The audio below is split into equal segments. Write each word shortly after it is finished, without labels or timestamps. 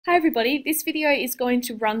Hi everybody, this video is going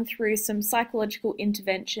to run through some psychological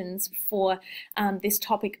interventions for this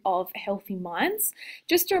topic of healthy minds.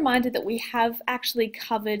 Just a reminder that we have actually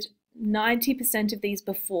covered 90% of these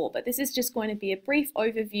before, but this is just going to be a brief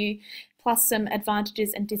overview plus some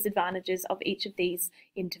advantages and disadvantages of each of these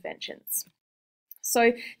interventions.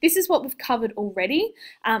 So this is what we've covered already.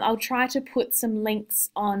 I'll try to put some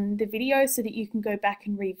links on the video so that you can go back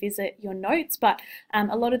and revisit your notes, but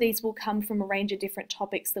a lot of these will come from a range of different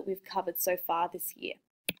topics that we've covered so far this year.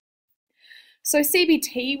 So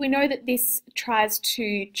CBT, we know that this tries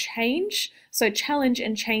to challenge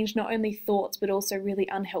and change not only thoughts but also really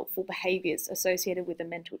unhelpful behaviours associated with a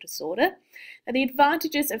mental disorder. Now, the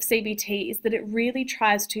advantages of CBT is that it really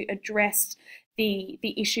tries to address the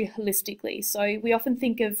issue holistically. So we often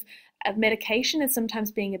think of medication as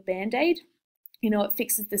sometimes being a band-aid. You know, it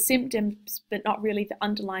fixes the symptoms but not really the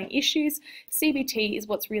underlying issues. CBT is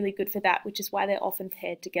what's really good for that, which is why they're often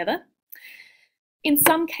paired together. In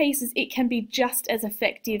some cases, it can be just as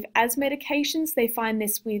effective as medications. They find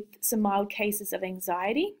this with some mild cases of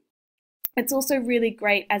anxiety. It's also really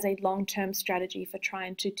great as a long-term strategy for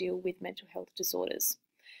trying to deal with mental health disorders.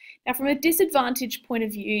 Now, from a disadvantage point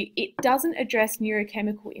of view, it doesn't address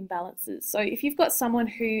neurochemical imbalances. So if you've got someone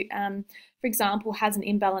who, for example, has an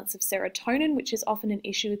imbalance of serotonin, which is often an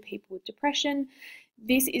issue with people with depression,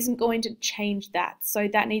 this isn't going to change that. So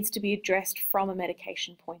that needs to be addressed from a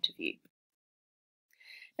medication point of view.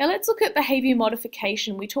 Now let's look at behaviour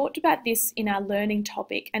modification. We talked about this in our learning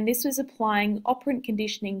topic, and this was applying operant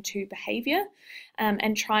conditioning to behaviour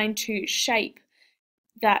and trying to shape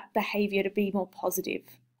that behaviour to be more positive.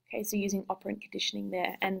 Okay, so using operant conditioning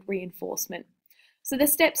there and reinforcement. So the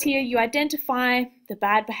steps here, you identify the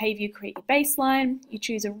bad behaviour, create your baseline, you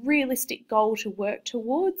choose a realistic goal to work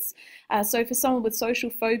towards. So for someone with social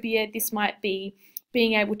phobia, this might be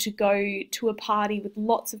being able to go to a party with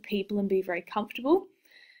lots of people and be very comfortable.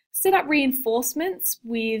 Set up reinforcements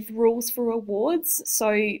with rules for rewards,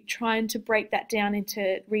 so trying to break that down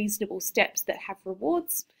into reasonable steps that have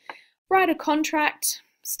rewards. Write a contract,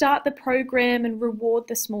 start the program and reward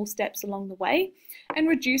the small steps along the way and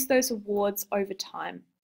reduce those rewards over time.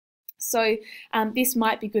 So this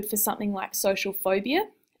might be good for something like social phobia,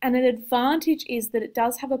 and an advantage is that it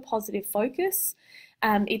does have a positive focus.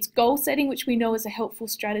 It's goal setting, which we know is a helpful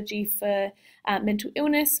strategy for mental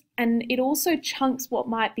illness, and it also chunks what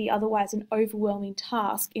might be otherwise an overwhelming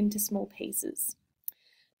task into small pieces.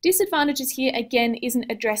 Disadvantages here, again, isn't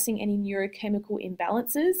addressing any neurochemical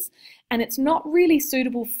imbalances, and it's not really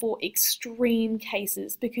suitable for extreme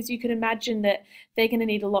cases because you can imagine that they're going to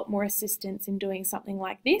need a lot more assistance in doing something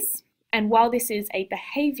like this. And while this is a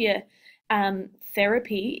behaviour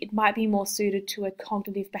therapy, it might be more suited to a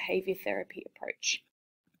cognitive behaviour therapy approach.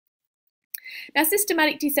 Now,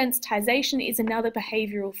 systematic desensitization is another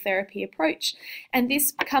behavioural therapy approach, and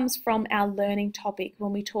this comes from our learning topic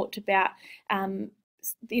when we talked about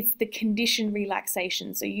it's the condition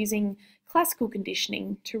relaxation, so using classical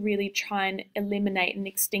conditioning to really try and eliminate and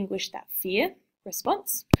extinguish that fear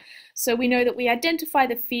response. So we know that we identify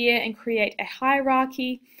the fear and create a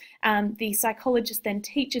hierarchy. The psychologist then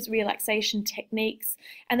teaches relaxation techniques,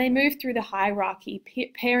 and they move through the hierarchy,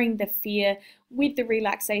 pairing the fear with the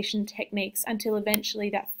relaxation techniques until eventually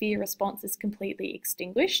that fear response is completely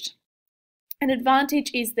extinguished. An advantage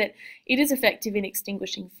is that it is effective in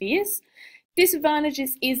extinguishing fears.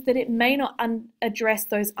 Disadvantages is that it may not address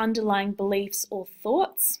those underlying beliefs or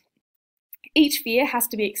thoughts. Each fear has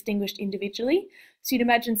to be extinguished individually. So you'd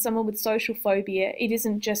imagine someone with social phobia, it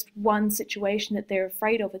isn't just one situation that they're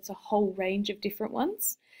afraid of, it's a whole range of different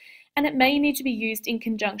ones. And it may need to be used in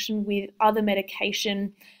conjunction with other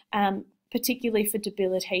medication, particularly for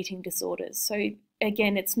debilitating disorders. So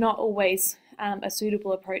again, it's not always a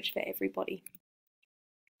suitable approach for everybody.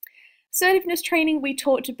 Assertiveness training we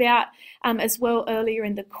talked about as well earlier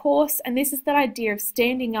in the course, and this is that idea of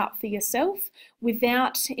standing up for yourself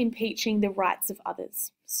without impeaching the rights of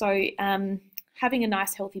others. So having a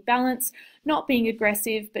nice healthy balance, not being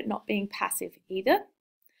aggressive but not being passive either.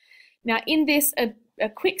 Now in this, a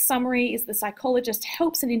quick summary is the psychologist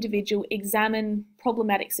helps an individual examine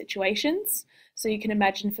problematic situations. So you can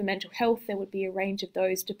imagine for mental health there would be a range of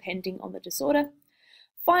those depending on the disorder.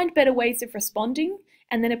 Find better ways of responding,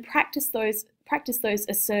 and then practice those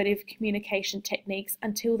assertive communication techniques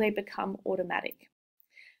until they become automatic.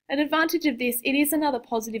 An advantage of this, it is another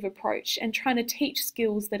positive approach and trying to teach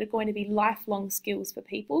skills that are going to be lifelong skills for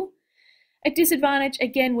people. A disadvantage,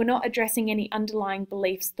 again, we're not addressing any underlying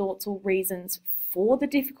beliefs, thoughts or reasons for the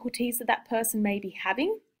difficulties that that person may be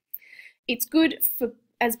having. It's good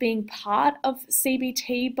as being part of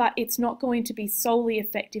CBT, but it's not going to be solely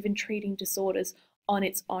effective in treating disorders on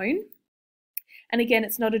its own. And again,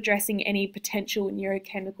 it's not addressing any potential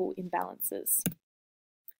neurochemical imbalances.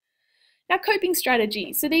 Now, coping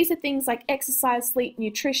strategies. So these are things like exercise, sleep,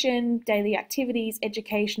 nutrition, daily activities,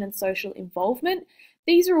 education, and social involvement.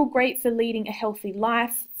 These are all great for leading a healthy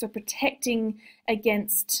life, for protecting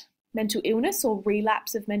against mental illness or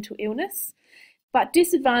relapse of mental illness. But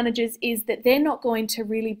disadvantages is that they're not going to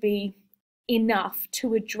really be enough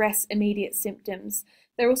to address immediate symptoms.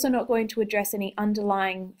 They're also not going to address any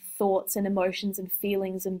underlying thoughts and emotions and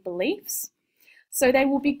feelings and beliefs. So they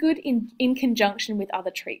will be good in conjunction with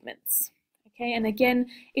other treatments. Okay, and again,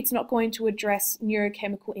 it's not going to address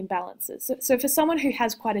neurochemical imbalances. So for someone who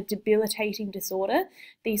has quite a debilitating disorder,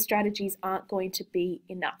 these strategies aren't going to be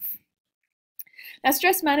enough. Now,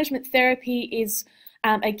 stress management therapy is,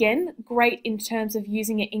 again, great in terms of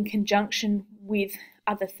using it in conjunction with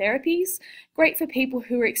other therapies. Great for people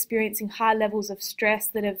who are experiencing high levels of stress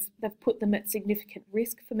that have put them at significant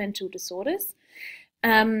risk for mental disorders.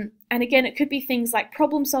 And again, it could be things like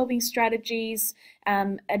problem-solving strategies,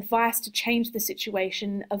 advice to change the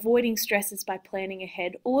situation, avoiding stresses by planning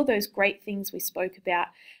ahead, all of those great things we spoke about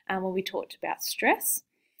when we talked about stress.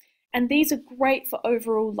 And these are great for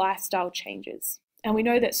overall lifestyle changes. And we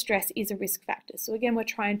know that stress is a risk factor. So again, we're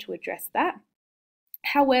trying to address that.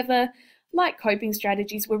 However, like coping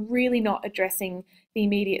strategies, we're really not addressing the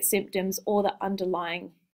immediate symptoms or the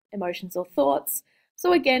underlying emotions or thoughts.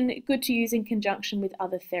 So again, good to use in conjunction with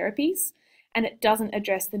other therapies, and it doesn't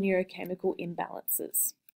address the neurochemical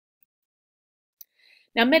imbalances.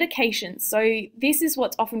 Now, medications. So this is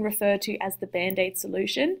what's often referred to as the Band-Aid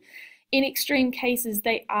solution. In extreme cases,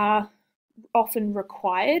 they are often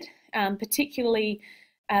required, particularly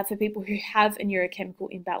for people who have a neurochemical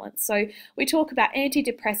imbalance. So we talk about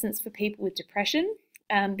antidepressants for people with depression.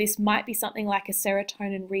 This might be something like a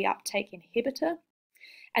serotonin reuptake inhibitor.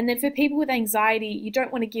 And then for people with anxiety, you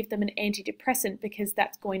don't want to give them an antidepressant because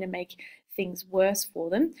that's going to make things worse for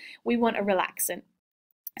them. We want a relaxant.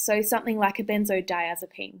 So something like a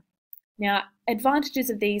benzodiazepine. Now, advantages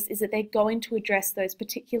of these is that they're going to address those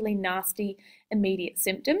particularly nasty immediate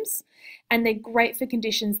symptoms, and they're great for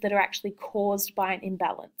conditions that are actually caused by an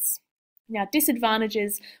imbalance. Now,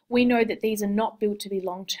 disadvantages, we know that these are not built to be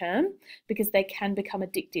long-term because they can become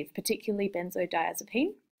addictive, particularly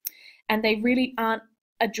benzodiazepine, and they really aren't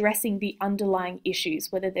addressing the underlying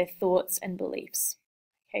issues, whether they're thoughts and beliefs.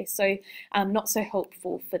 Okay, so not so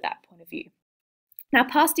helpful for that point of view. Now,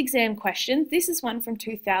 past exam questions. This is one from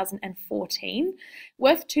 2014,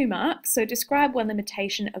 worth 2 marks. So describe one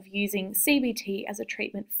limitation of using CBT as a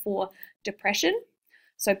treatment for depression.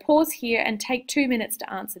 So pause here and take 2 minutes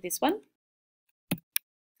to answer this one.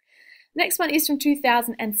 Next one is from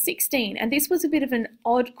 2016, and this was a bit of an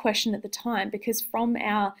odd question at the time because from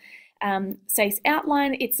our SACE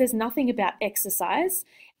outline, it says nothing about exercise,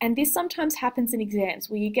 and this sometimes happens in exams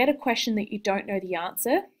where you get a question that you don't know the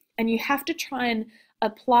answer, and you have to try and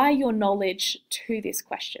apply your knowledge to this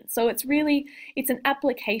question. So it's an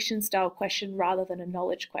application style question rather than a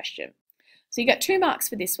knowledge question. So you get 2 marks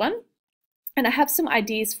for this one, and I have some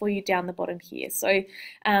ideas for you down the bottom here. So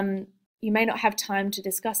you may not have time to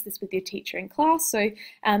discuss this with your teacher in class, so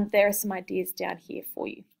there are some ideas down here for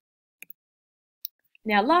you.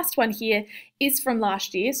 Now, last one here is from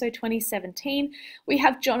last year, so 2017. We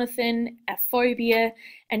have Jonathan, a phobia,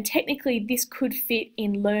 and technically this could fit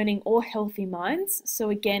in learning or healthy minds. So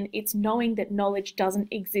again, it's knowing that knowledge doesn't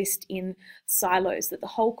exist in silos, that the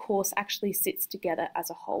whole course actually sits together as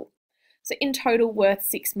a whole. So in total, worth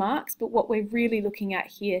 6 marks, but what we're really looking at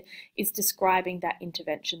here is describing that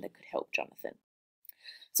intervention that could help Jonathan.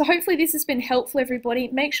 So hopefully this has been helpful, everybody.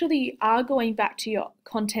 Make sure that you are going back to your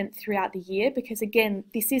content throughout the year because, again,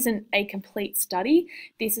 this isn't a complete study.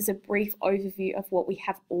 This is a brief overview of what we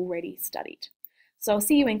have already studied. So I'll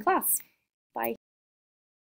see you in class. Bye.